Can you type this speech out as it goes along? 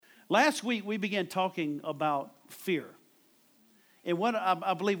Last week we began talking about fear, and what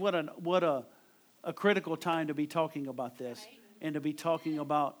I believe what a critical time to be talking about this, and to be talking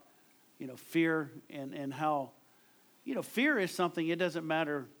about fear and how fear is something. It doesn't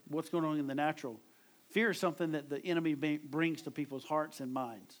matter what's going on in the natural. Fear is something that the enemy brings to people's hearts and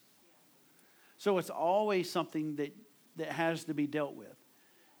minds. So it's always something that has to be dealt with.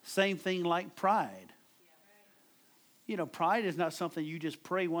 Same thing like pride. Pride is not something you just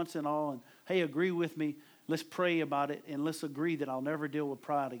pray once and all and, hey, agree with me. Let's pray about it and let's agree that I'll never deal with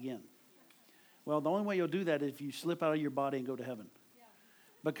pride again. Well, the only way you'll do that is if you slip out of your body and go to heaven.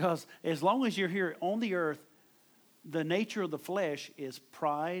 Because as long as you're here on the earth, the nature of the flesh is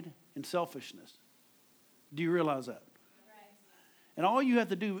pride and selfishness. Do you realize that? And all you have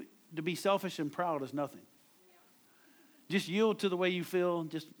to do to be selfish and proud is nothing. Just yield to the way you feel.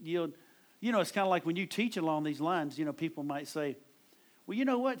 Just yield. It's kind of like when you teach along these lines, people might say, well, you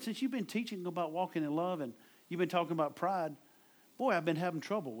know what? Since you've been teaching about walking in love and you've been talking about pride, boy, I've been having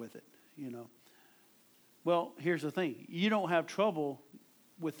trouble with it, Well, here's the thing. You don't have trouble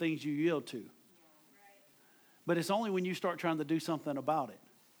with things you yield to. But it's only when you start trying to do something about it.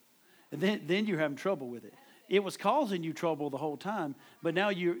 And then you're having trouble with it. It was causing you trouble the whole time, but now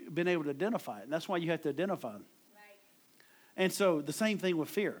you've been able to identify it. And that's why you have to identify it. And so the same thing with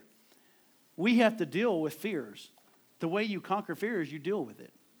fear. We have to deal with fears. The way you conquer fear is you deal with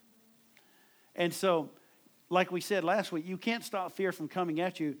it. And so, like we said last week, you can't stop fear from coming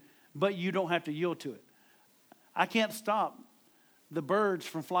at you, but you don't have to yield to it. I can't stop the birds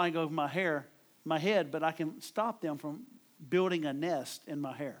from flying over my head, but I can stop them from building a nest in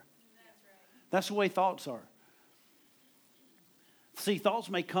my hair. That's the way thoughts are. See, thoughts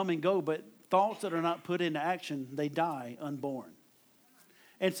may come and go, but thoughts that are not put into action, they die unborn.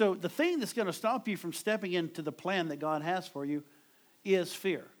 And so the thing that's going to stop you from stepping into the plan that God has for you is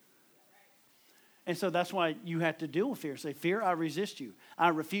fear. And so that's why you have to deal with fear. Say, fear, I resist you. I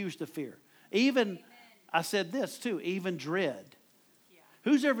refuse to fear. Even, I said this too, even dread.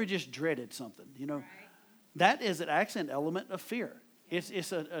 Who's ever just dreaded something? That is an accent element of fear.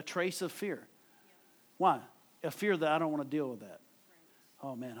 It's a trace of fear. Why? A fear that I don't want to deal with that.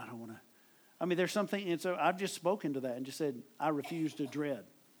 Oh man, I don't want to. There's something, and so I've just spoken to that and just said, I refuse to dread.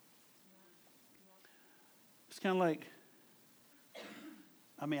 It's kind of like,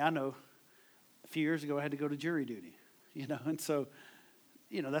 I know a few years ago I had to go to jury duty, and so,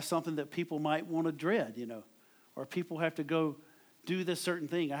 that's something that people might want to dread, or people have to go do this certain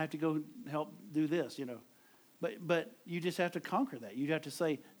thing. I have to go help do this, But you just have to conquer that. You have to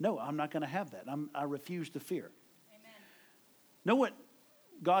say, no, I'm not going to have that. I refuse to fear. Amen. Know what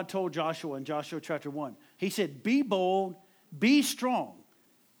God told Joshua in Joshua chapter 1? He said, be bold, be strong,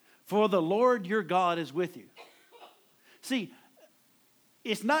 for the Lord your God is with you. See,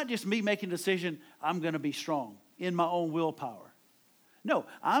 it's not just me making a decision, I'm going to be strong in my own willpower. No,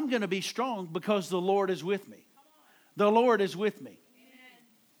 I'm going to be strong because the Lord is with me. The Lord is with me.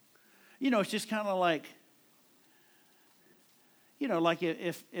 Amen. It's just kind of like, like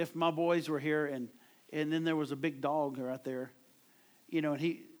if my boys were here and then there was a big dog right there, and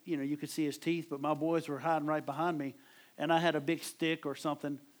he, you could see his teeth, but my boys were hiding right behind me, and I had a big stick or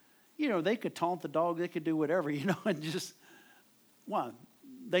something, they could taunt the dog, they could do whatever, and just, why?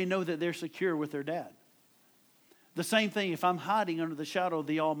 They know that they're secure with their dad. The same thing if I'm hiding under the shadow of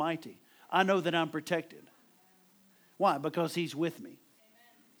the Almighty, I know that I'm protected. Why? Because He's with me.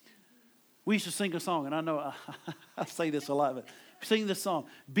 We used to sing a song, and I know I say this a lot, but sing this song.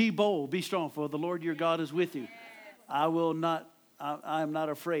 Be bold, be strong, for the Lord your God is with you. I am not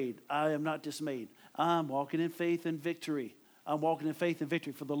afraid. I am not dismayed. I'm walking in faith and victory. I'm walking in faith and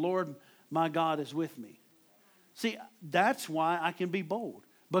victory, for the Lord my God is with me. See, that's why I can be bold.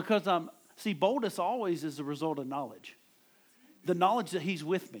 Because boldness always is a result of knowledge. The knowledge that He's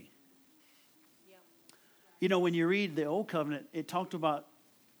with me. When you read the Old Covenant, it talked about,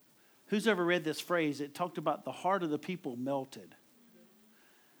 who's ever read this phrase? It talked about the heart of the people melted.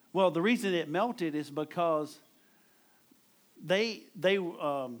 Well, the reason it melted is because the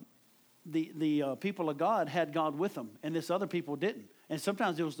people of God had God with them, and this other people didn't. And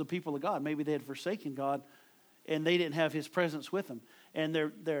sometimes it was the people of God. Maybe they had forsaken God, and they didn't have His presence with them, and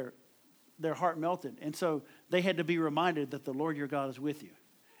their heart melted. And so they had to be reminded that the Lord your God is with you.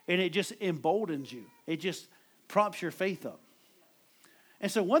 And it just emboldens you. It just props your faith up.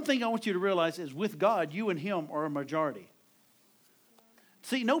 And so one thing I want you to realize is with God, you and Him are a majority.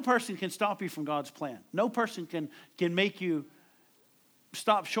 See, no person can stop you from God's plan. No person can make you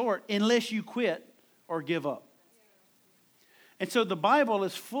stop short unless you quit or give up. And so the Bible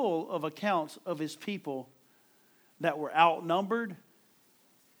is full of accounts of His people that were outnumbered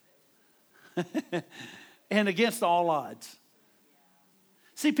and against all odds.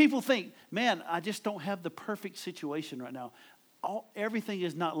 See, people think, man, I just don't have the perfect situation right now. Everything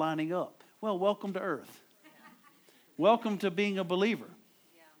is not lining up. Well, welcome to earth. Welcome to being a believer.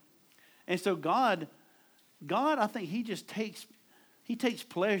 And so God, I think He just takes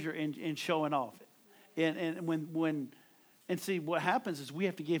pleasure in showing off. And see, what happens is we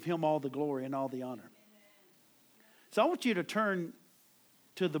have to give Him all the glory and all the honor. So I want you to turn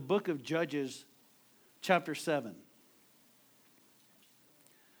to the book of Judges, chapter 7.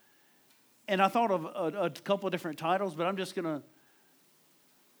 And I thought of a couple of different titles, but I'm just going to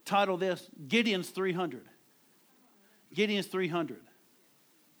title this Gideon's 300. Gideon's 300.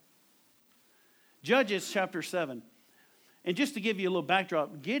 Judges chapter 7. And just to give you a little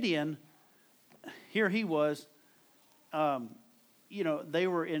backdrop, Gideon, here he was, they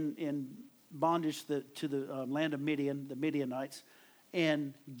were in bondage to the land of Midian, the Midianites.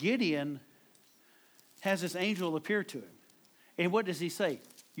 And Gideon has this angel appear to him. And what does he say?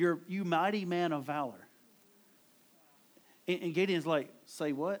 You mighty man of valor. And Gideon's like,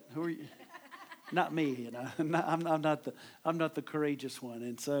 say what? Who are you? Not me, I'm not the courageous one.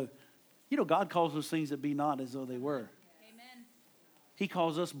 And so, God calls those things that be not as though they were. Amen. He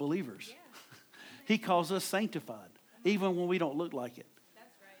calls us believers. Yeah. He calls us sanctified, even when we don't look like it.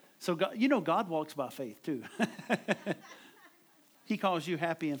 That's right. So God walks by faith too. He calls you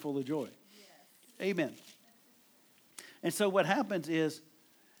happy and full of joy. Yes. Amen. And so what happens is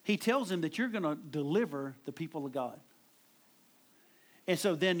He tells him that you're going to deliver the people of God. And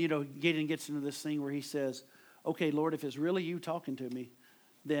so then, Gideon gets into this thing where he says, okay, Lord, if it's really you talking to me,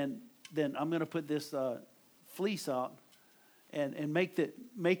 then I'm going to put this fleece out and make it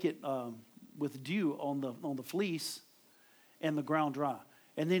with dew on the fleece and the ground dry.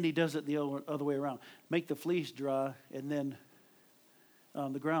 And then he does it the other way around. Make the fleece dry and then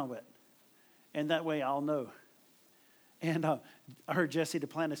the ground wet. And that way I'll know. And I heard Jesse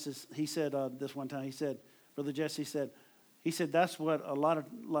Duplantis, he said this one time, Brother Jesse said, that's what a lot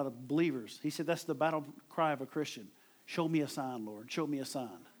of believers, he said, that's the battle cry of a Christian. Show me a sign, Lord. Show me a sign.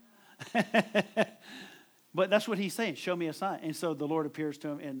 But that's what he's saying. Show me a sign. And so the Lord appears to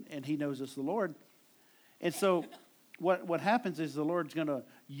him, and he knows it's the Lord. And so what happens is the Lord's going to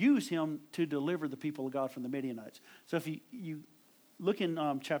use him to deliver the people of God from the Midianites. So if you look in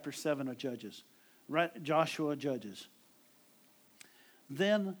chapter 7 of Judges, right? Joshua Judges.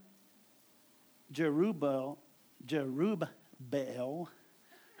 Then Jerubbaal,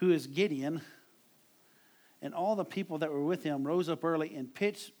 who is Gideon, and all the people that were with him rose up early and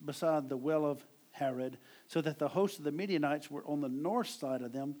pitched beside the well of Harod, so that the host of the Midianites were on the north side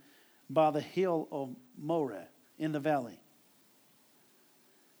of them by the hill of Moreh in the valley.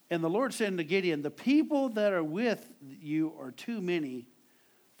 And the Lord said to Gideon, the people that are with you are too many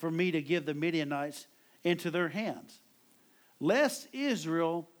for me to give the Midianites into their hands, lest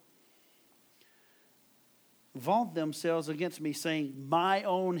Israel vaunt themselves against me, saying, my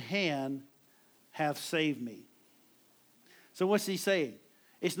own hand hath saved me. So what's he saying?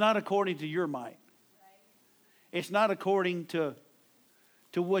 It's not according to your might. It's not according to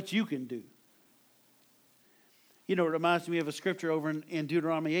what you can do. It reminds me of a scripture over in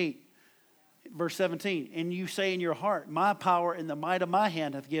Deuteronomy 8, verse 17. And you say in your heart, my power and the might of my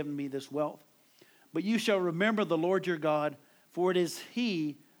hand hath given me this wealth. But you shall remember the Lord your God, for it is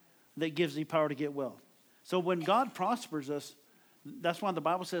He that gives thee power to get wealth. So when God prospers us, that's why the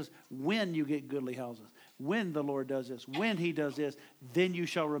Bible says, when you get goodly houses, when the Lord does this, when He does this, then you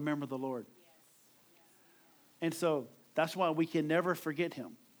shall remember the Lord. And so that's why we can never forget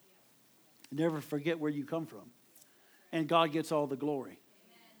Him. Never forget where you come from. And God gets all the glory.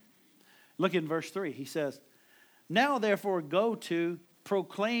 Look in verse 3. He says, now therefore go to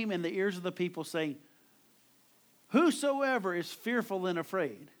proclaim in the ears of the people, saying, whosoever is fearful and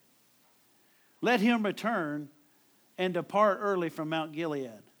afraid, let him return and depart early from Mount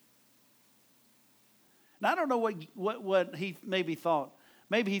Gilead. Now, I don't know what he maybe thought.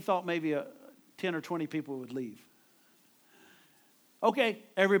 Maybe he thought 10 or 20 people would leave. Okay,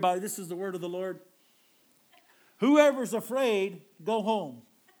 everybody, this is the word of the Lord. Whoever's afraid, go home.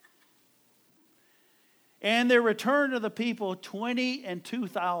 And there returned to the people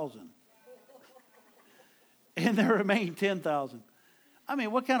 22,000. And there remained 10,000. I mean,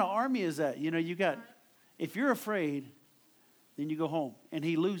 what kind of army is that? You got, if you're afraid, then you go home. And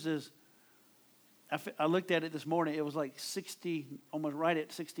he loses, I looked at it this morning, it was like 60, almost right at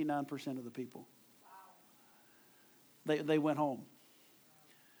 69% of the people. They went home.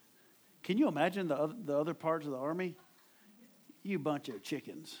 Can you imagine the other parts of the army? You bunch of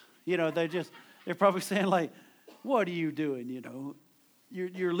chickens. They're probably saying like, what are you doing?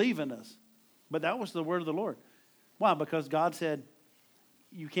 You're leaving us. But that was the word of the Lord. Why? Because God said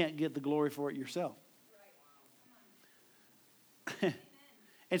you can't get the glory for it yourself.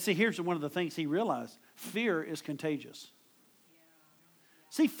 And see, here's one of the things he realized. Fear is contagious.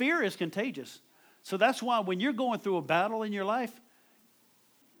 See, fear is contagious. So that's why when you're going through a battle in your life,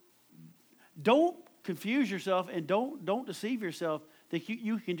 don't confuse yourself and don't deceive yourself that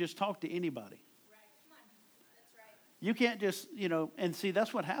you can just talk to anybody. You can't just, and see,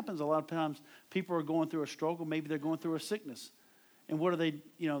 that's what happens a lot of times. People are going through a struggle. Maybe they're going through a sickness. And what do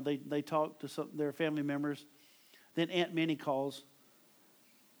they talk to their family members. Then Aunt Minnie calls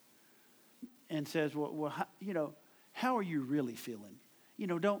and says, well, how are you really feeling?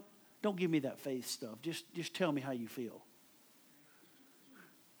 Don't give me that faith stuff. Just tell me how you feel.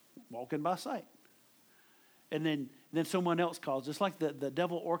 Walking by sight. And then someone else calls. It's like the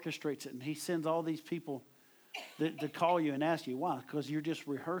devil orchestrates it, and he sends all these people to call you and ask you why. Because you're just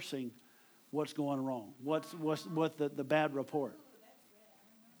rehearsing what's going wrong, what the bad report.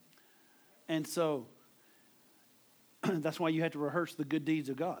 And so that's why you have to rehearse the good deeds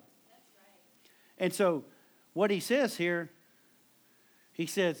of God. And so what he says here, he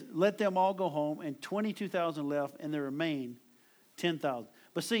says, let them all go home, and 22,000 left, and there remain 10,000.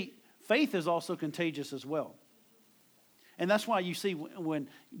 But see, faith is also contagious as well. And that's why you see when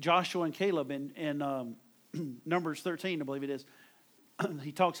Joshua and Caleb in Numbers 13, I believe it is,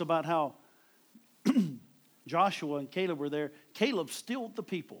 he talks about how Joshua and Caleb were there. Caleb stilled the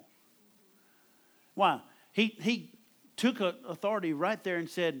people. Why? He took authority right there and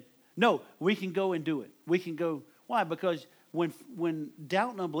said, no, we can go and do it. We can go. Why? Because when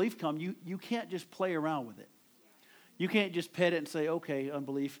doubt and unbelief come, you can't just play around with it. You can't just pet it and say, okay,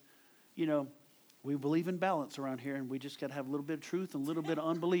 unbelief, we believe in balance around here, and we just got to have a little bit of truth and a little bit of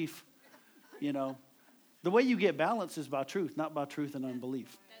unbelief. The way you get balance is by truth, not by truth and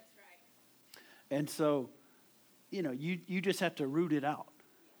unbelief. That's right. And so, you just have to root it out.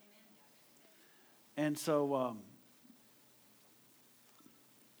 And so,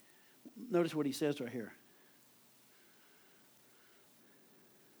 notice what he says right here.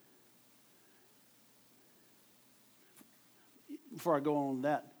 Before I go on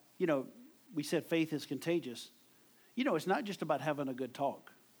that, we said faith is contagious. It's not just about having a good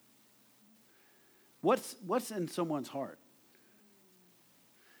talk. What's in someone's heart?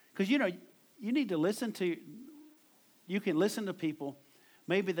 Because, you need to listen to, you can listen to people.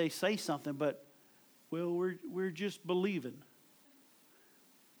 Maybe they say something, but, well, we're just believing.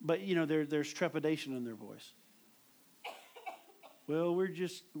 But, there's trepidation in their voice. Well, we're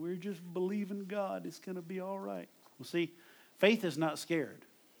just believing God. It's going to be all right. Well, see, faith is not scared.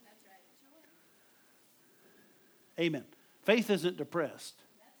 That's right. Amen. Faith isn't depressed.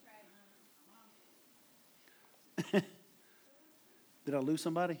 That's right. Did I lose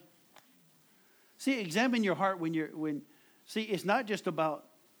somebody? See, examine your heart see, it's not just about,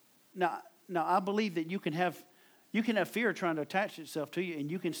 now I believe that you can have fear trying to attach itself to you,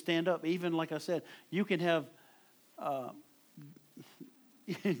 and you can stand up. Even like I said, you can have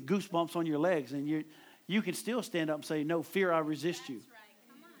goosebumps on your legs, and you can still stand up and say, no, fear, I resist you. That's right.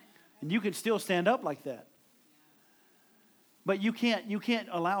 Come on. And you can still stand up like that. But you can't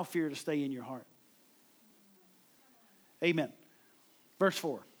allow fear to stay in your heart. Amen. Verse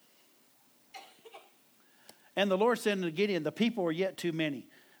 4. And the Lord said unto Gideon, the people are yet too many.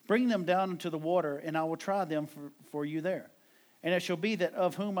 Bring them down into the water, and I will try them for you there. And it shall be that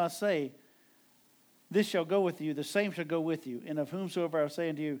of whom I say, this shall go with you, the same shall go with you. And of whomsoever I say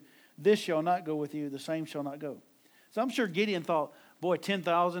unto you, this shall not go with you, the same shall not go. So I'm sure Gideon thought, boy,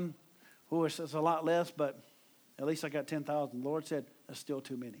 10,000, it's a lot less, but at least I got 10,000. The Lord said, that's still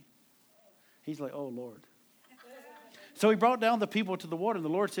too many. He's like, oh, Lord. So he brought down the people to the water, and the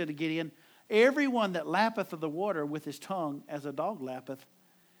Lord said to Gideon, everyone that lappeth of the water with his tongue, as a dog lappeth,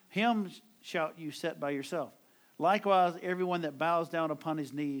 him shalt you set by yourself. Likewise, everyone that bows down upon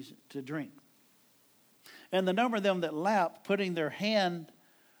his knees to drink. And the number of them that lapped, putting their hand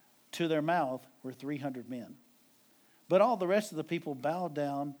to their mouth, were 300 men. But all the rest of the people bowed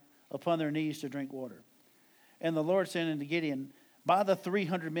down upon their knees to drink water. And the Lord said unto Gideon, by the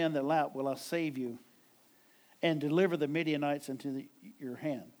 300 men that lapped will I save you, and deliver the Midianites into your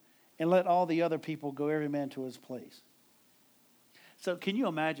hand. And let all the other people go every man to his place. So can you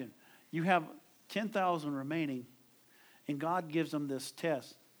imagine? You have 10,000 remaining, and God gives them this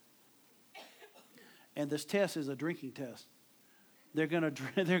test. And this test is a drinking test. They're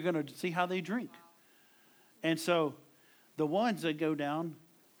gonna see how they drink. And so the ones that go down,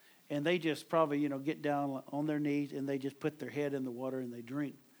 and they just probably get down on their knees, and they just put their head in the water and they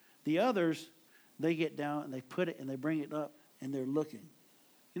drink. The others, they get down and they put it and they bring it up and they're looking.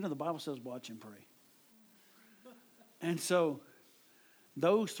 You know, the Bible says watch and pray. And so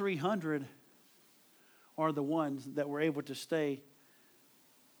those 300 are the ones that were able to stay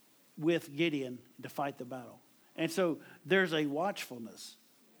with Gideon to fight the battle. And so there's a watchfulness.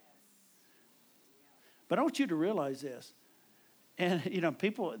 But I want you to realize this. And, you know,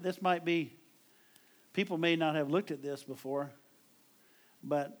 people may not have looked at this before,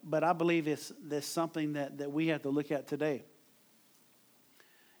 but I believe it's something that we have to look at today.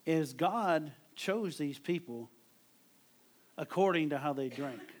 Is God chose these people according to how they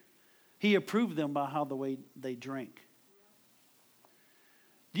drank. He approved them by how the way they drank.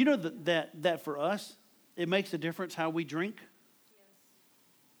 Do you know that for us, it makes a difference how we drink?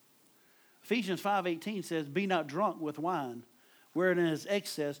 Ephesians 5:18 says, "Be not drunk with wine, wherein is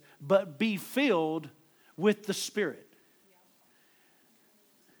excess, but be filled with the Spirit."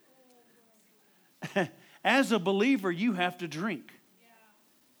 As a believer, you have to drink.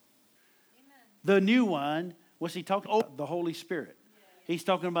 The new wine, what's he talking about? The Holy Spirit. He's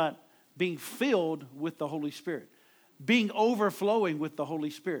talking about being filled with the Holy Spirit. Being overflowing with the Holy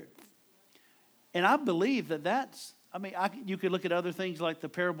Spirit. And I believe you could look at other things like the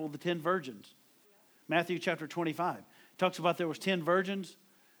parable of the 10 virgins. Matthew chapter 25. It talks about there was 10 virgins.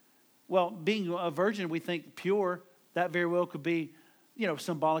 Well, being a virgin, we think pure, that very well could be, you know,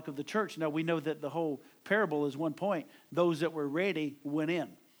 symbolic of the church. Now, we know that the whole parable is one point. Those that were ready went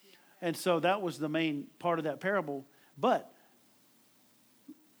in. And so that was the main part of that parable. But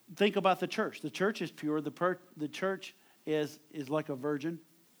think about the church. The church is pure. The church is like a virgin.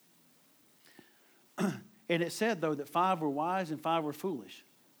 And it said, though, that 5 were wise and 5 were foolish.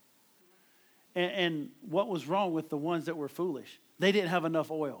 And what was wrong with the ones that were foolish? They didn't have enough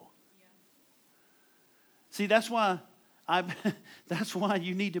oil. Yeah. See, that's why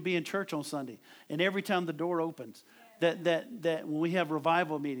you need to be in church on Sunday. And every time the door opens, that when we have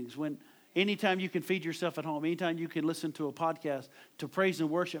revival meetings, anytime you can feed yourself at home, anytime you can listen to a podcast, to praise and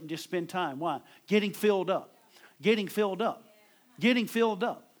worship and just spend time. Why? Getting filled up. Getting filled up. Getting filled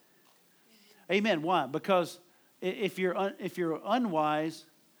up. Amen. Why? Because if you're unwise,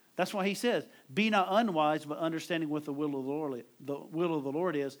 that's why he says, "Be not unwise, but understanding what the will of the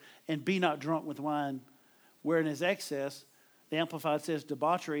Lord is, and be not drunk with wine, wherein is excess." The Amplified says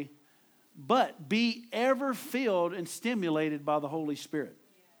debauchery, but be ever filled and stimulated by the Holy Spirit.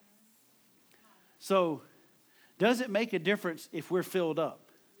 So, does it make a difference if we're filled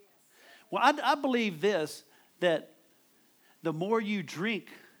up? Well, I believe this, that the more you drink,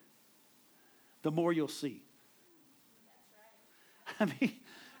 the more you'll see. I mean,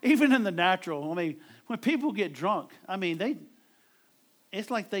 even in the natural, when people get drunk, it's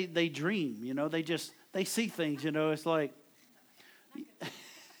like they dream, you know, they see things, you know, it's like,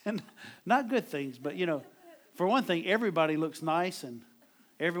 and not good things, but, you know, for one thing, everybody looks nice and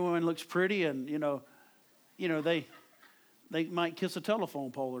everyone looks pretty, and, you know, they might kiss a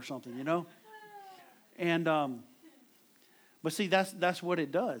telephone pole or something, you know, and, but see, that's what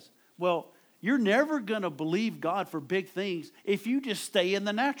it does. Well, you're never going to believe God for big things if you just stay in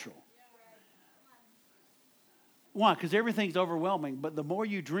the natural. Why? Because everything's overwhelming. But the more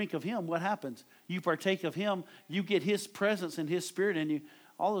you drink of Him, what happens? You partake of Him. You get His presence and His Spirit in you.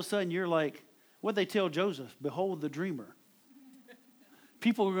 All of a sudden, you're like, what they tell Joseph? Behold the dreamer.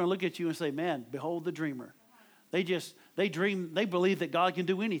 People are going to look at you and say, man, behold the dreamer. They dream, they believe that God can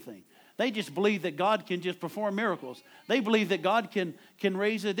do anything. They just believe that God can just perform miracles. They believe that God can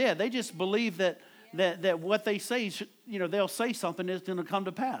raise the dead. They just believe that what they say, you know, they'll say something that's going to come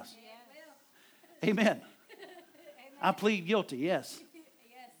to pass. Yeah. Amen. I plead guilty, yes. Yes.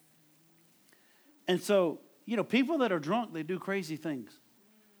 And so, you know, people that are drunk, they do crazy things.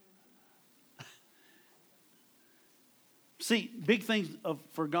 See, big things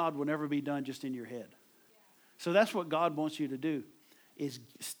for God will never be done just in your head. So that's what God wants you to do, is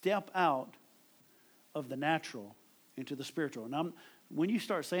step out of the natural into the spiritual. And when you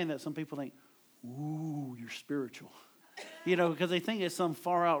start saying that, some people think, ooh, you're spiritual. You know, because they think it's some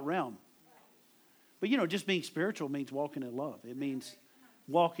far out realm. But, you know, just being spiritual means walking in love. It means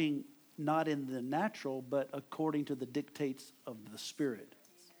walking not in the natural, but according to the dictates of the Spirit.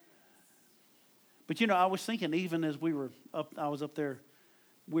 But, you know, I was thinking, even as I was up there,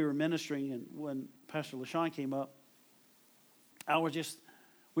 we were ministering, and when Pastor LaShawn came up,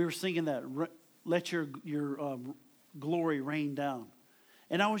 we were singing that, let your glory rain down.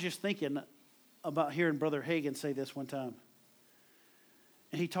 And I was just thinking about hearing Brother Hagin say this one time.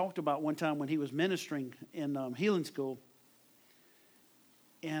 And he talked about one time when he was ministering in healing school.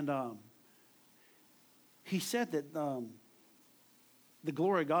 And he said that the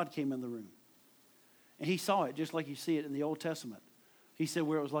glory of God came in the room. And he saw it just like you see it in the Old Testament. He said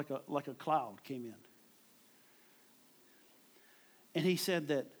where it was like a cloud came in. And he said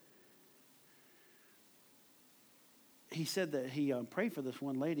that he prayed for this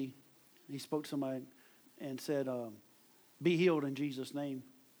one lady. He spoke to somebody and said, be healed in Jesus' name.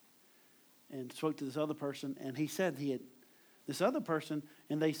 And spoke to this other person. And he said this other person,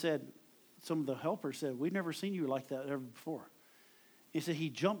 and they said, some of the helpers said, we've never seen you like that ever before. He said he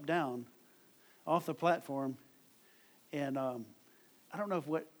jumped down off the platform, and I don't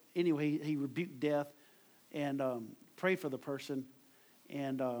know anyway, he rebuked death and prayed for the person.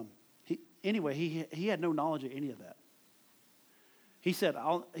 And he had no knowledge of any of that. He said,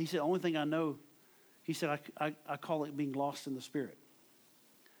 the only thing I know, he said, I call it being lost in the Spirit.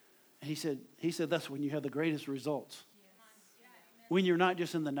 And he said that's when you have the greatest results. When you're not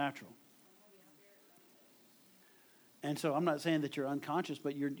just in the natural. And so I'm not saying that you're unconscious,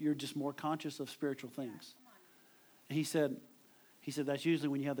 but you're just more conscious of spiritual things. And he said that's usually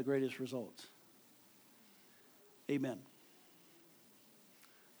when you have the greatest results. Amen.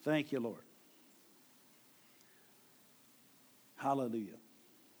 Thank you, Lord. Hallelujah.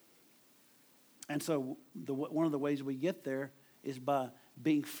 And so one of the ways we get there is by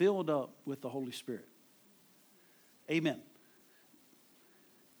being filled up with the Holy Spirit. Amen.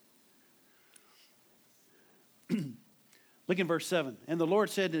 Look in verse 7. And the Lord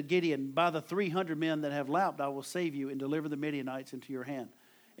said to Gideon, by the 300 men that have lapped, I will save you and deliver the Midianites into your hand.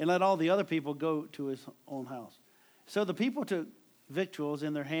 And let all the other people go to his own house. So the people took victuals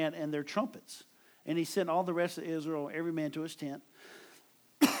in their hand and their trumpets. And he sent all the rest of Israel, every man to his tent,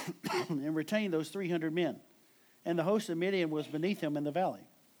 and retained those 300 men. And the host of Midian was beneath him in the valley.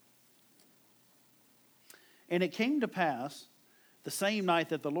 And it came to pass the same night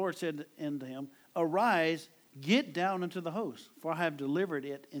that the Lord said unto him, arise, get down into the host, for I have delivered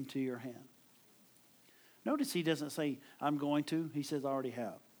it into your hand. Notice he doesn't say, I'm going to. He says, I already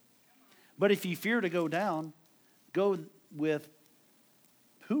have. But if you fear to go down, go with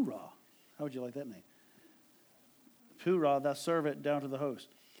Purah. How would you like that name? Purah, thy servant, down to the host.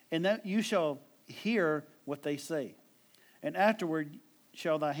 And that you shall hear what they say. And afterward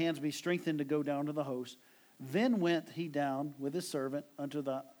shall thy hands be strengthened to go down to the host. Then went he down with his servant unto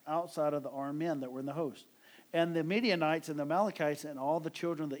the outside of the armed men that were in the host. And the Midianites and the Amalekites and all the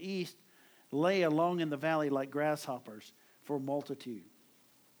children of the east lay along in the valley like grasshoppers for multitude.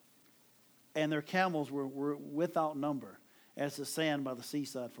 And their camels were without number, as the sand by the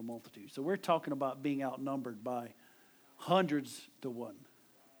seaside for multitude. So we're talking about being outnumbered by hundreds to one,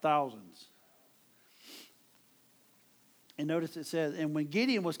 thousands. And notice it says, and when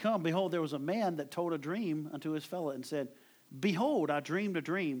Gideon was come, behold, there was a man that told a dream unto his fellow and said, behold, I dreamed a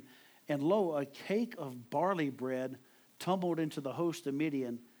dream, and lo, a cake of barley bread tumbled into the host of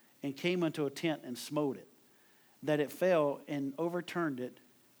Midian and came unto a tent and smote it, that it fell and overturned it,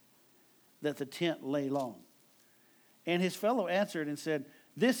 that the tent lay long. And his fellow answered and said,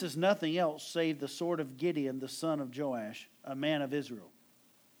 this is nothing else save the sword of Gideon, the son of Joash, a man of Israel.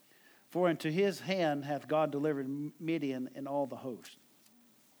 For into his hand hath God delivered Midian and all the host.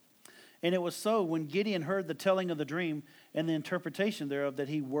 And it was so, when Gideon heard the telling of the dream and the interpretation thereof, that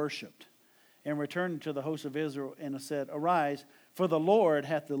he worshipped and returned to the host of Israel and said, arise, for the Lord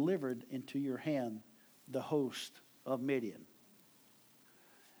hath delivered into your hand the host of Midian.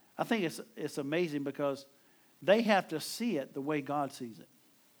 I think it's amazing because they have to see it the way God sees it.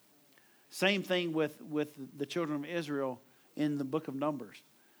 Same thing with the children of Israel in the book of Numbers.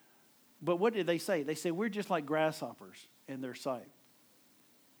 But what did they say? They say, we're just like grasshoppers in their sight.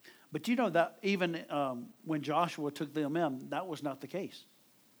 But you know that even when Joshua took them in, that was not the case.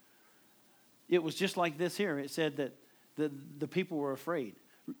 It was just like this here. It said that the people were afraid.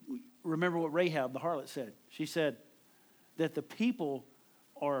 Remember what Rahab, the harlot, said. She said that the people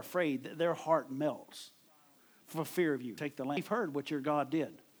are afraid, that their heart melts for fear of you. Take the land. You've heard what your God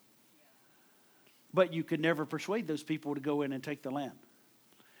did. But you could never persuade those people to go in and take the land.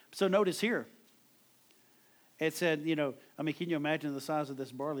 So notice here, it said, can you imagine the size of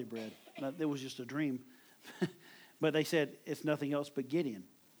this barley bread? It was just a dream. But they said it's nothing else but Gideon.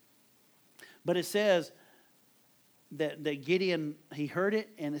 But it says that Gideon, he heard it,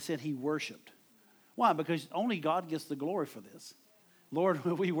 and it said he worshiped. Why? Because only God gets the glory for this. Lord,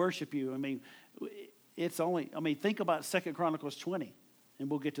 we worship you. Think about 2 Chronicles 20, and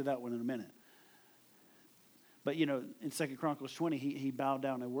we'll get to that one in a minute. But, in 2 Chronicles 20, he bowed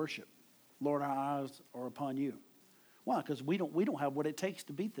down and worshiped. Lord, our eyes are upon you. Why? Because we don't have what it takes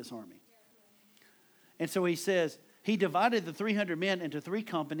to beat this army. And so he says, he divided the 300 men into 3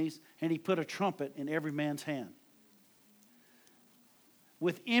 companies, and he put a trumpet in every man's hand,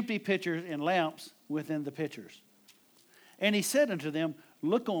 with empty pitchers and lamps within the pitchers. And he said unto them,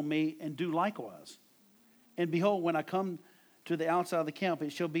 look on me and do likewise. And behold, when I come to the outside of the camp,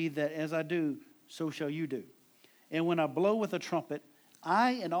 it shall be that as I do, so shall you do. And when I blow with a trumpet,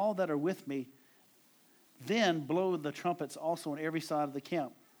 I and all that are with me, then blow the trumpets also on every side of the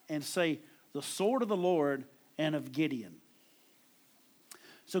camp, and say, the sword of the Lord and of Gideon.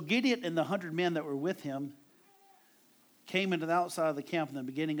 So Gideon and the 100 men that were with him came into the outside of the camp in the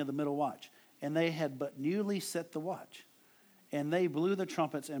beginning of the middle watch. And they had but newly set the watch. And they blew the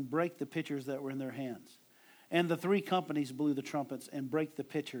trumpets and brake the pitchers that were in their hands. And the 3 companies blew the trumpets and brake the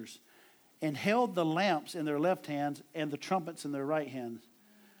pitchers, and held the lamps in their left hands and the trumpets in their right hands,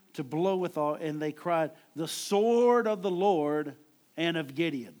 to blow withal. And they cried, the sword of the Lord and of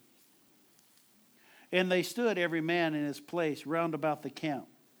Gideon. And they stood every man in his place round about the camp.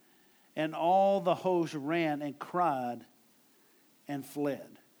 And all the host ran and cried and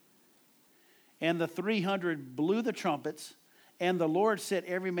fled. And the 300 blew the trumpets, and the Lord set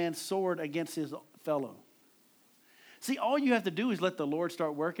every man's sword against his fellow. See, all you have to do is let the Lord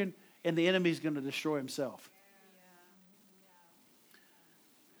start working, and the enemy's going to destroy himself.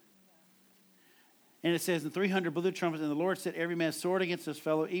 And it says, the 300 blew the trumpets, and the Lord set every man's sword against his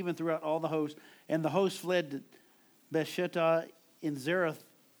fellow, even throughout all the host. And the host fled to Bethshittah in Zareth,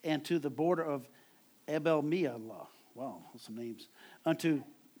 and to the border of Abel-Meholah. Wow, some names. Unto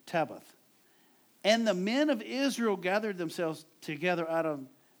Tabbath. And the men of Israel gathered themselves together out of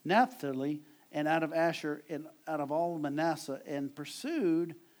Naphtali, and out of Asher, and out of all Manasseh, and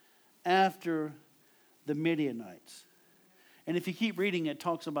pursued after the Midianites. And if you keep reading, it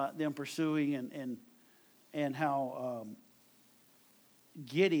talks about them pursuing and how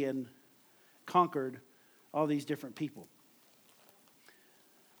Gideon conquered all these different people.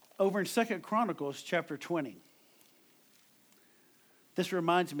 Over in 2 Chronicles chapter 20, this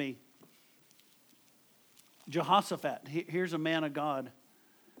reminds me, Jehoshaphat, here's a man of God.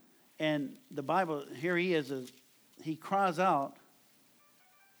 And the Bible, here he is, he cries out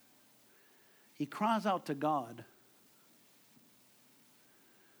to God.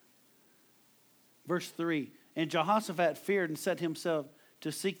 Verse 3, and Jehoshaphat feared and set himself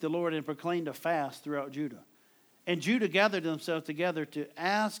to seek the Lord and proclaimed a fast throughout Judah. And Judah gathered themselves together to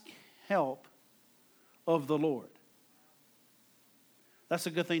ask help of the Lord. That's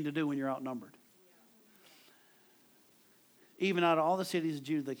a good thing to do when you're outnumbered. Even out of all the cities of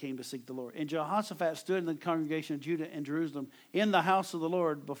Judah, they came to seek the Lord. And Jehoshaphat stood in the congregation of Judah and Jerusalem in the house of the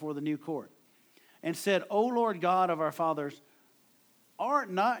Lord before the new court, and said, O Lord God of our fathers,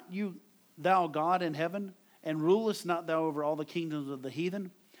 art not you thou God in heaven, and rulest not thou over all the kingdoms of the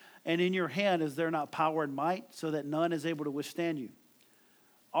heathen? And in your hand is there not power and might, so that none is able to withstand you?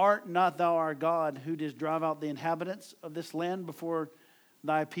 Art not thou our God, who didst drive out the inhabitants of this land before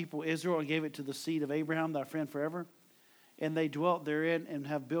thy people Israel, and gave it to the seed of Abraham, thy friend forever? And they dwelt therein, and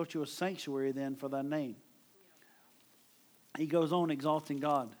have built you a sanctuary then for thy name. He goes on exalting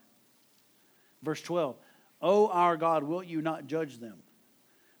God. Verse 12, O our God, wilt you not judge them?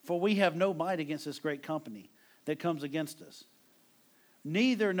 For we have no might against this great company that comes against us.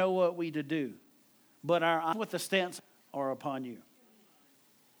 Neither know what we to do, but our eyes with the stance are upon you.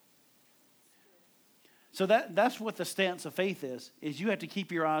 So that's what the stance of faith is you have to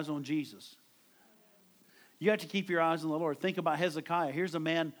keep your eyes on Jesus. You have to keep your eyes on the Lord. Think about Hezekiah. Here's a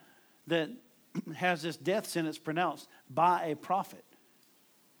man that has this death sentence pronounced by a prophet.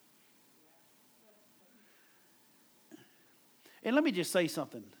 And let me just say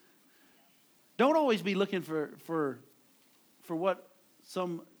something. Don't always be looking for what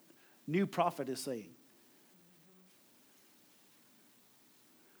some new prophet is saying.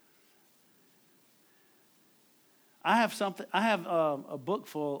 I have a book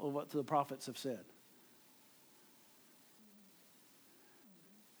full of what the prophets have said.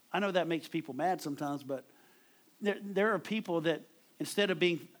 I know that makes people mad sometimes, but there are people that instead of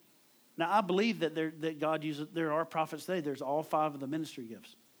being, now I believe that God uses, there are prophets today. There's all 5 of the ministry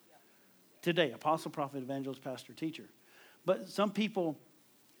gifts today: apostle, prophet, evangelist, pastor, teacher. But some people,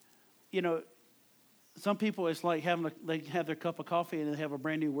 it's like they have their cup of coffee and they have a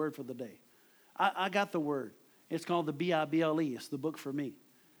brand new word for the day. I got the word. It's called the Bible. It's the book for me.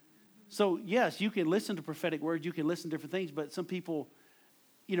 So yes, you can listen to prophetic words. You can listen to different things, but some people,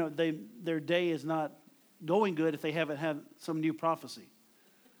 their day is not going good if they haven't had some new prophecy.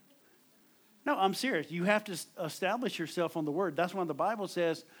 No, I'm serious. You have to establish yourself on the word. That's why the Bible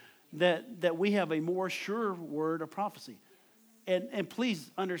says that we have a more sure word of prophecy. And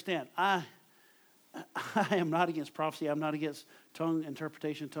please understand, I am not against prophecy. I'm not against tongue,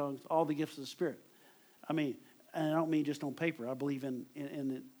 interpretation, tongues, all the gifts of the Spirit. I mean, and I don't mean just on paper. I believe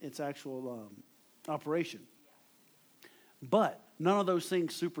in its actual operation. But none of those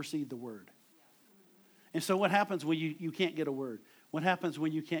things supersede the word. And so what happens when you can't get a word? What happens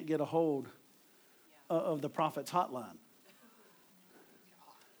when you can't get a hold of the prophet's hotline?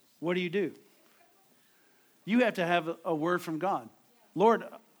 What do? You have to have a word from God. Lord,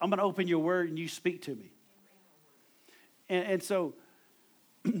 I'm going to open your word and you speak to me. And so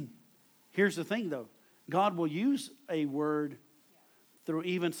here's the thing, though. God will use a word through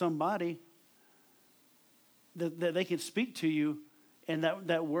even somebody that they can speak to you, and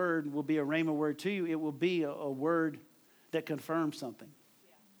that word will be a rhema word to you. It will be a word that confirms something.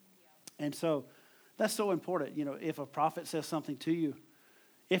 And so that's so important. You know, if a prophet says something to you,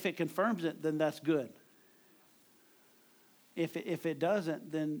 if it confirms it, then that's good. If it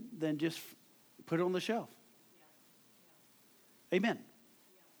doesn't, then just put it on the shelf. Amen.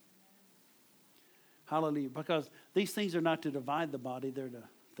 Hallelujah. Because these things are not to divide the body, they're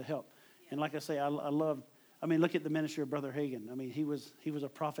to help. And like I say, I look at the ministry of Brother Hagin. I mean, he was a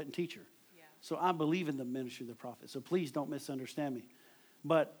prophet and teacher. Yeah. So I believe in the ministry of the prophet. So please don't misunderstand me.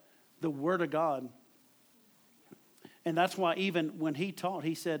 But the word of God, and that's why even when he taught,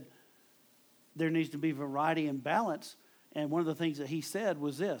 he said there needs to be variety and balance. And one of the things that he said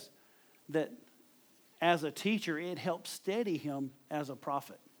was this, that as a teacher, it helps steady him as a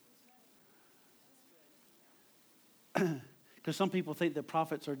prophet. Because some people think that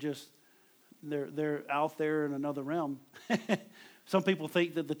prophets are just, they're out there in another realm. Some people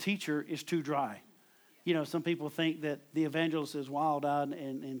think that the teacher is too dry. You know, some people think that the evangelist is wild-eyed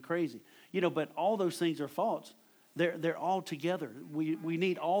and crazy. You know, but all those things are false. They're all together. We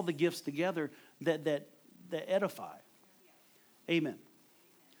need all the gifts together that edify. Amen.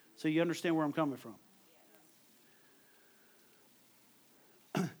 So you understand where I'm coming from.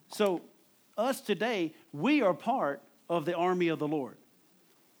 So us today, we are part of the army of the Lord.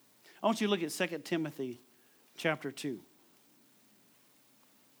 I want you to look at 2 Timothy chapter 2.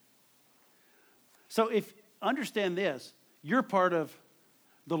 So if understand this, you're part of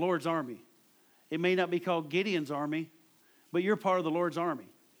the Lord's army. It may not be called Gideon's army, but you're part of the Lord's army.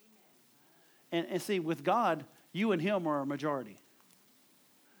 And see, with God, you and him are a majority.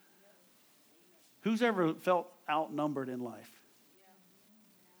 Who's ever felt outnumbered in life?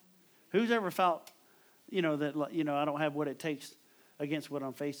 Who's ever felt, that, I don't have what it takes against what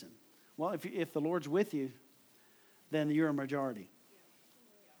I'm facing? Well, if the Lord's with you, then you're a majority.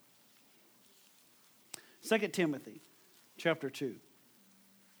 2 Timothy chapter 2.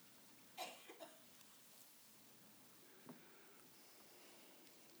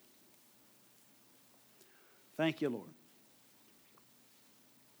 Thank you, Lord.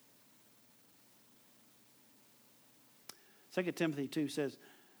 Second Timothy 2 says,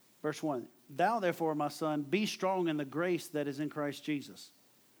 verse 1, Thou therefore, my son, be strong in the grace that is in Christ Jesus.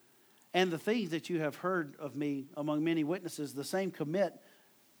 And the things that you have heard of me among many witnesses, the same commit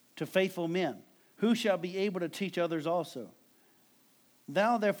to faithful men, who shall be able to teach others also.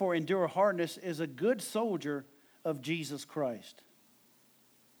 Thou therefore endure hardness as a good soldier of Jesus Christ.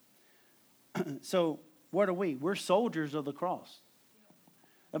 So, what are we? We're soldiers of the cross.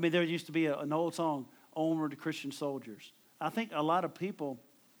 I mean, there used to be an old song, Onward to Christian Soldiers. I think a lot of people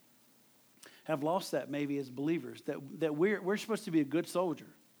have lost that maybe as believers, that we're supposed to be a good soldier.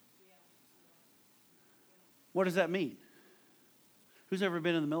 What does that mean? Who's ever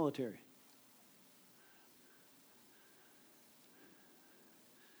been in the military?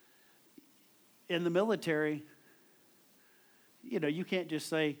 In the military, you can't just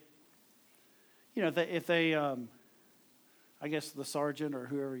say, if they I guess the sergeant or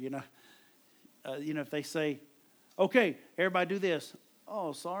whoever, if they say, okay, everybody do this.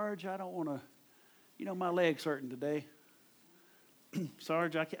 Oh, Sarge, I don't want to, my leg's hurting today.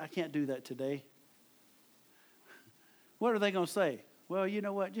 Sarge, I can't do that today. What are they going to say? Well, you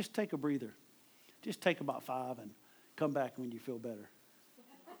know what? Just take a breather. Just take about 5 and come back when you feel better.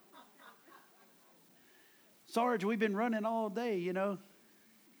 Sarge, we've been running all day,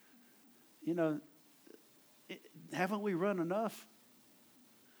 haven't we run enough?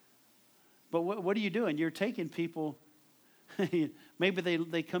 But what are you doing? You're taking people, maybe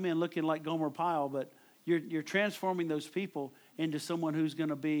they come in looking like Gomer Pyle, but you're transforming those people into someone who's going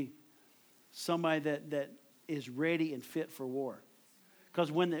to be somebody that is ready and fit for war.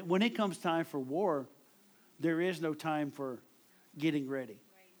 Because when it comes time for war, there is no time for getting ready.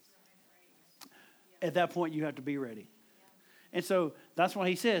 At that point, you have to be ready. And so that's why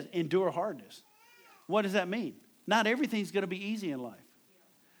he says, endure hardness. What does that mean? Not everything's going to be easy in life.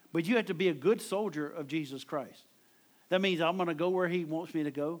 But you have to be a good soldier of Jesus Christ. That means I'm going to go where he wants me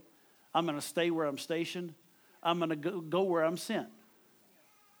to go. I'm going to stay where I'm stationed. I'm going to go where I'm sent.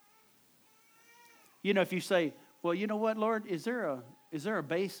 If you say, well, you know what, Lord? Is there a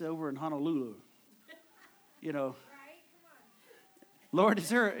base over in Honolulu? You know, Lord, is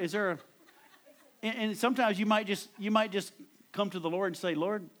there a, and sometimes you might just come to the Lord and say,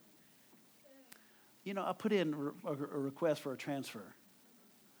 Lord, you know, I put in a request for a transfer.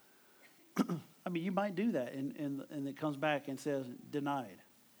 I mean, you might do that, and it comes back and says, denied.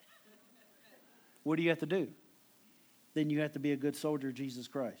 What do you have to do? Then you have to be a good soldier of Jesus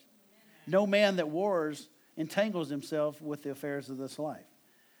Christ. No man that wars entangles himself with the affairs of this life,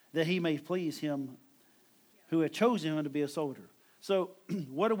 that he may please him who had chosen him to be a soldier. So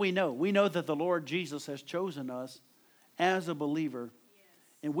what do we know? We know that the Lord Jesus has chosen us as a believer,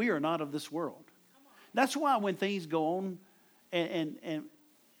 and we are not of this world. That's why when things go on, and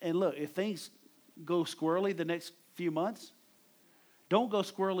look, if things go squirrely the next few months, don't go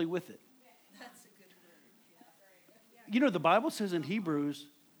squirrely with it. That's a good word. You know, the Bible says in Hebrews,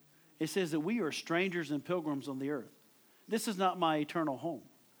 it says that we are strangers and pilgrims on the earth. This is not my eternal home.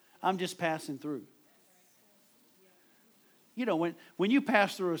 I'm just passing through. You know, when you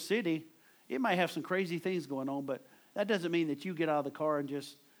pass through a city, it might have some crazy things going on, but that doesn't mean that you get out of the car and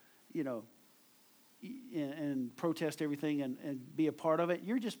just, you know, and protest everything and be a part of it.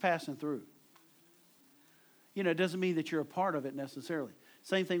 You're just passing through. You know, it doesn't mean that you're a part of it necessarily.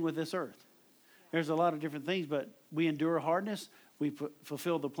 Same thing with this earth. There's a lot of different things, but we endure hardness. We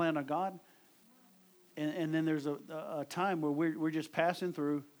fulfill the plan of God. And then there's a time where we're just passing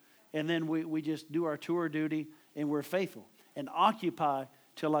through, and then we just do our tour duty, and we're faithful. And occupy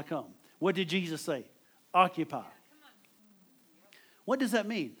till I come. What did Jesus say? Occupy. What does that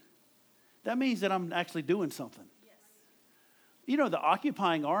mean? That means that I'm actually doing something. You know, the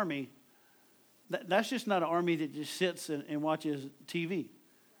occupying army, that's just not an army that just sits and watches TV.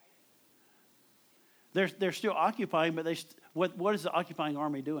 They're still occupying, but what is the occupying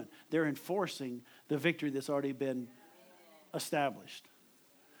army doing? They're enforcing the victory that's already been established.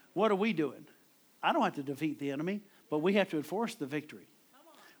 What are we doing? I don't have to defeat the enemy, but we have to enforce the victory.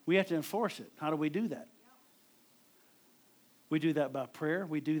 We have to enforce it. How do we do that? We do that by prayer.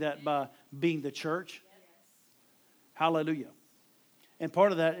 We do that by being the church. Hallelujah. And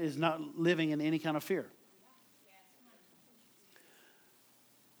part of that is not living in any kind of fear.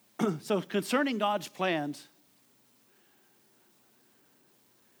 So concerning God's plans,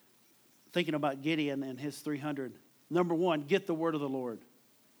 thinking about Gideon and his 300, number one, get the word of the Lord.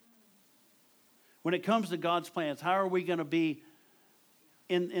 When it comes to God's plans, how are we going to be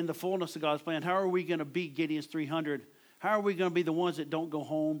in the fullness of God's plan? How are we going to be Gideon's 300? How are we going to be the ones that don't go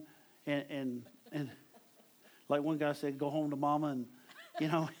home and like one guy said, go home to mama and, you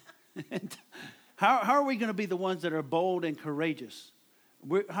know. How are we going to be the ones that are bold and courageous?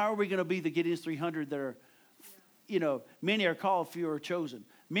 How are we going to be the Gideon's 300 that are, you know, many are called, few are chosen.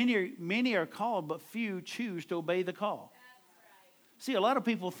 Many are called, but few choose to obey the call. See, a lot of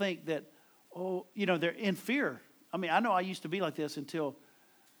people think that, oh, you know, they're in fear. I mean, I know I used to be like this until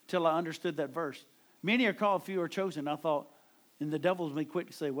I understood that verse. Many are called, few are chosen. I thought, and the devil's been quick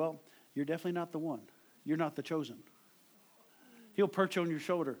to say, well, you're definitely not the one. You're not the chosen. He'll perch on your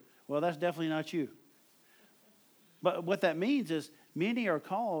shoulder. Well, that's definitely not you. But what that means is many are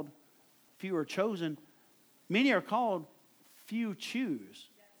called, few are chosen. Many are called, few choose.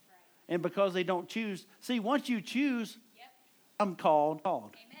 And because they don't choose, see, once you choose, I'm called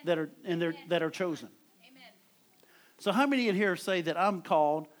that are chosen. Amen. So how many in here say that I'm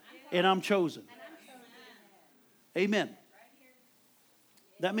called and I'm chosen? Amen.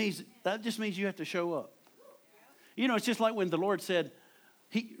 That just means you have to show up. You know, it's just like when the Lord said,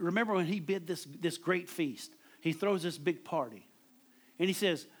 remember when he bid this great feast, he throws this big party. And he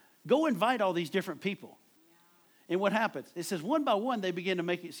says, go invite all these different people. And what happens? It says one by one they begin to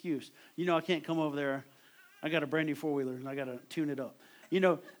make excuse. You know, I can't come over there. I got a brand new four-wheeler and I got to tune it up. You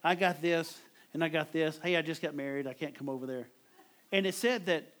know, I got this and I got this. Hey, I just got married. I can't come over there. And it said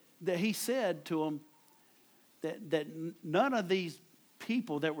that he said to them that none of these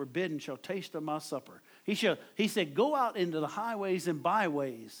people that were bidden shall taste of my supper. He said, go out into the highways and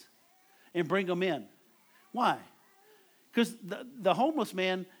byways and bring them in. Why? Because the homeless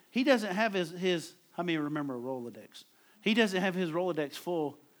man, he doesn't have his how many remember a Rolodex? He doesn't have his Rolodex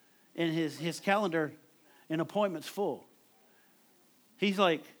full and his calendar and appointments full. He's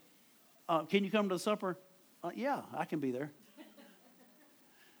like, can you come to the supper? Yeah, I can be there.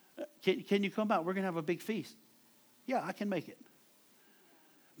 Can you come out? We're going to have a big feast. Yeah, I can make it.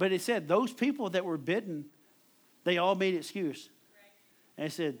 But it said those people that were bidden, they all made excuse. And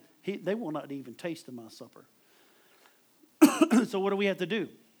it said, they will not even taste of my supper. So what do we have to do?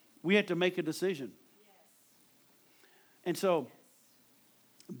 We have to make a decision. And so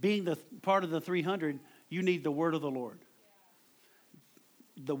being the part of the 300, You need the word of the Lord.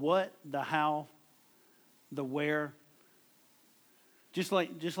 The what, the how, the where. Just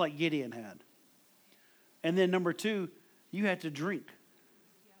like Gideon had. And then number 2, you have to drink.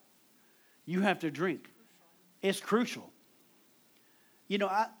 You have to drink. It's crucial. You know,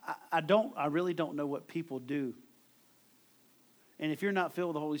 I really don't know what people do. And if you're not filled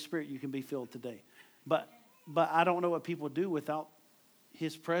with the Holy Spirit, you can be filled today. But I don't know what people do without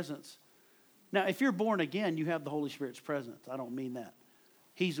His presence. Now, if you're born again, you have the Holy Spirit's presence. I don't mean that.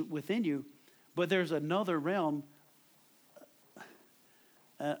 He's within you. But there's another realm,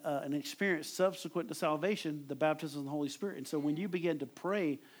 an experience subsequent to salvation, the baptism of the Holy Spirit. And so when you begin to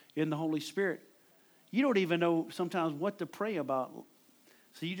pray in the Holy Spirit, you don't even know sometimes what to pray about.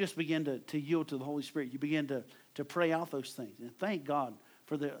 So you just begin to yield to the Holy Spirit. You begin to pray out those things. And thank God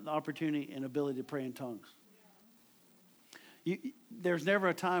for the opportunity and ability to pray in tongues. There's never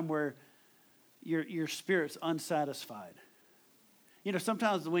a time where your spirit's unsatisfied. You know,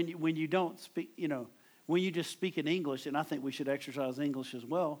 sometimes when you don't speak, you know, when you just speak in English, and I think we should exercise English as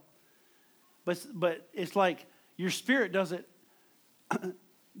well. But it's like your spirit doesn't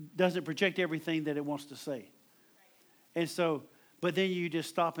project everything that it wants to say. And so, but then you just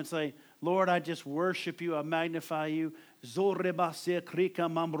stop and say, Lord, I just worship you. I magnify you. As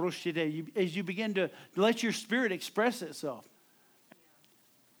you begin to let your spirit express itself.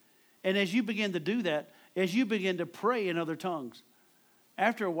 And as you begin to do that, as you begin to pray in other tongues,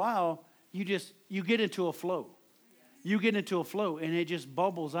 after a while, you get into a flow. You get into a flow and it just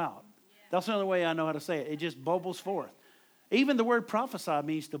bubbles out. That's the only way I know how to say it. It just bubbles forth. Even the word prophesy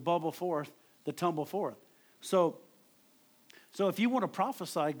means to bubble forth, to tumble forth. So if you want to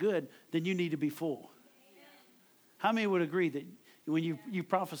prophesy good, then you need to be full. How many would agree that when you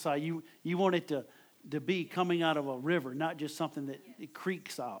prophesy, you want it to be coming out of a river, not just something that it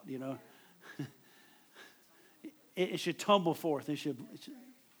creaks out, you know? It should tumble forth.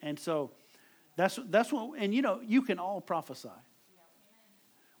 And so that's what, and you know, you can all prophesy.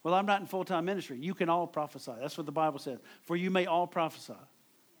 Well, I'm not in full-time ministry. You can all prophesy. That's what the Bible says. For you may all prophesy.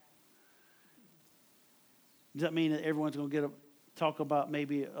 Does that mean that everyone's going to talk about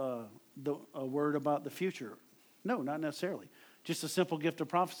maybe a word about the future? No, not necessarily. Just a simple gift of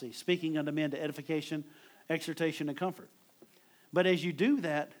prophecy, speaking unto men to edification, exhortation, and comfort. But as you do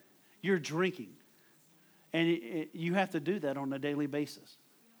that, you're drinking. And you have to do that on a daily basis.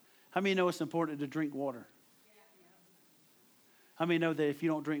 How many know it's important to drink water? How many know that if you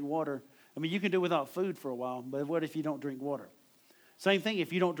don't drink water, I mean, you can do without food for a while, but what if you don't drink water? Same thing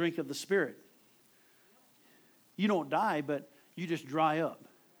if you don't drink of the Spirit. You don't die, but you just dry up.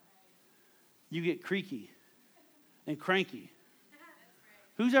 You get creaky and cranky.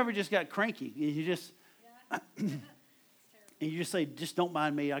 Who's ever just got cranky? You just and you just say, just don't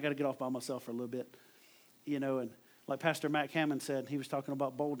mind me. I got to get off by myself for a little bit. You know, and like Pastor Matt Hammond said, he was talking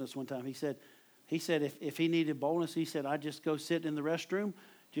about boldness one time. He said if he needed boldness, he said, I'd just go sit in the restroom,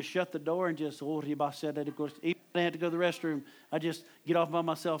 just shut the door and just, even if I had to go to the restroom, I just get off by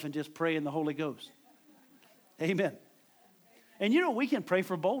myself and just pray in the Holy Ghost. Amen. And you know, we can pray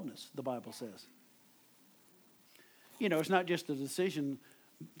for boldness, the Bible says. You know, it's not just a decision,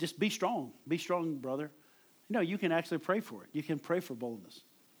 just be strong. Be strong, brother. No, you can actually pray for it. You can pray for boldness.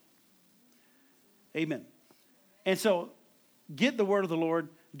 Amen. And so, get the word of the Lord,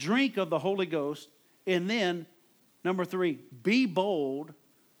 drink of the Holy Ghost, and then, number 3, be bold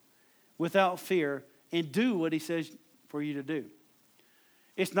without fear and do what He says for you to do.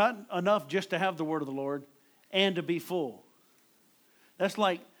 It's not enough just to have the word of the Lord and to be full. That's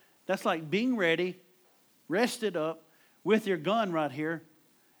like being ready, rested up, with your gun right here,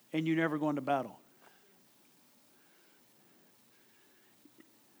 and you never going to battle.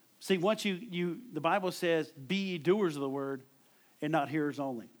 See, once the Bible says, be ye doers of the word and not hearers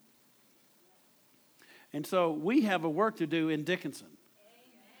only. And so we have a work to do in Dickinson.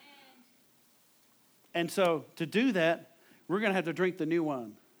 Amen. And so to do that, we're going to have to drink the new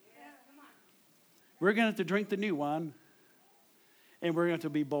wine. Yeah, come on. We're going to have to drink the new wine, and we're going to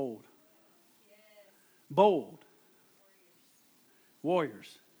have to be bold. Yes. Bold.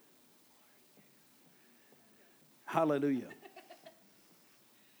 Warriors. Hallelujah.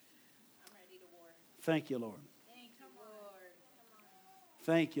 Thank you, Lord.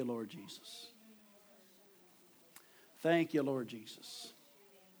 Thank you, Lord Jesus. Thank you, Lord Jesus.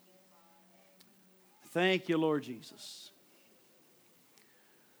 Thank you, Lord Jesus.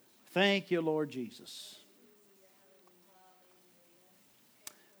 Thank you, Lord Jesus.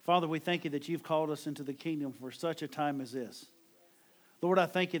 Father, we thank you that you've called us into the kingdom for such a time as this. Lord, I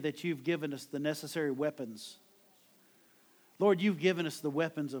thank you that you've given us the necessary weapons. Lord, you've given us the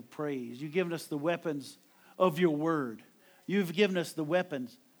weapons of praise. You've given us the weapons of your word. You've given us the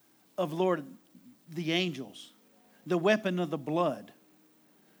weapons of, Lord, the angels, the weapon of the blood.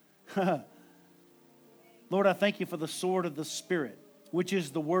 Lord, I thank you for the sword of the Spirit, which is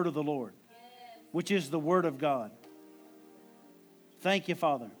the word of the Lord, which is the word of God. Thank you,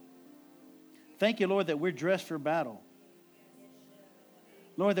 Father. Thank you, Lord, that we're dressed for battle.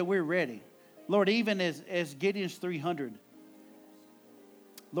 Lord, that we're ready. Lord, even as Gideon's 300,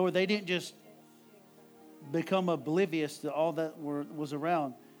 Lord, they didn't just become oblivious to all that was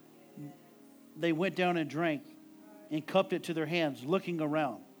around. They went down and drank and cupped it to their hands, looking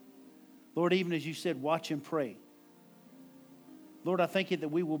around. Lord, even as you said, watch and pray. Lord, I thank you that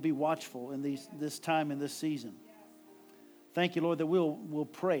we will be watchful in this time, in this season. Thank you, Lord, that we'll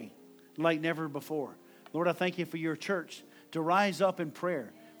pray like never before. Lord, I thank you for your church to rise up in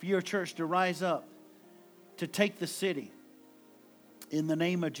prayer, for your church to rise up to take the city in the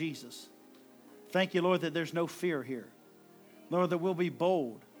name of Jesus. Thank you, Lord, that there's no fear here. Lord, that we'll be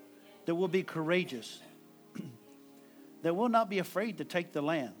bold, that we'll be courageous, that we'll not be afraid to take the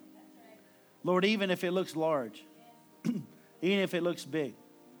land. Lord, even if it looks large, even if it looks big.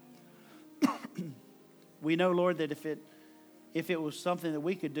 We know, Lord, that if it was something that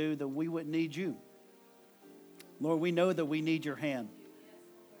we could do, then we wouldn't need you. Lord, we know that we need your hand.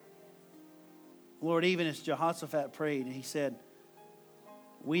 Lord, even as Jehoshaphat prayed, and he said,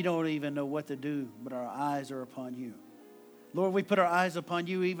 we don't even know what to do, but our eyes are upon you. Lord, we put our eyes upon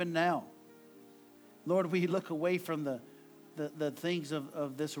you even now. Lord, we look away from the things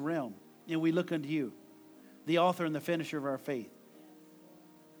of this realm, and we look unto you, the author and the finisher of our faith,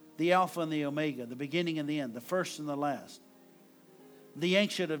 the Alpha and the Omega, the beginning and the end, the first and the last, the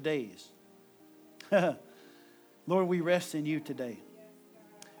Ancient of Days. Lord, we rest in you today.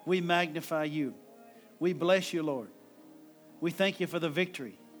 We magnify you. We bless you, Lord. We thank you for the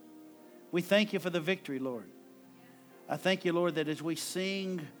victory. We thank you for the victory, Lord. I thank you, Lord, that as we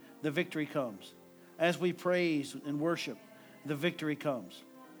sing, the victory comes. As we praise and worship, the victory comes.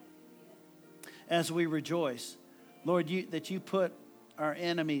 As we rejoice, Lord, that you put our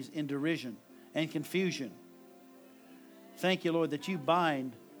enemies in derision and confusion. Thank you, Lord, that you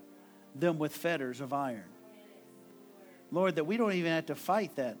bind them with fetters of iron. Lord, that we don't even have to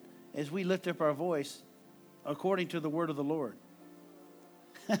fight that as we lift up our voice according to the word of the Lord.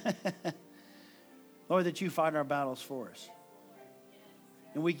 Lord, that you fight our battles for us.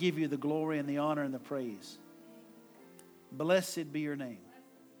 And we give you the glory and the honor and the praise. Blessed be your name.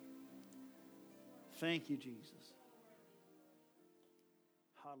 Thank you, Jesus.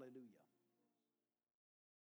 Hallelujah.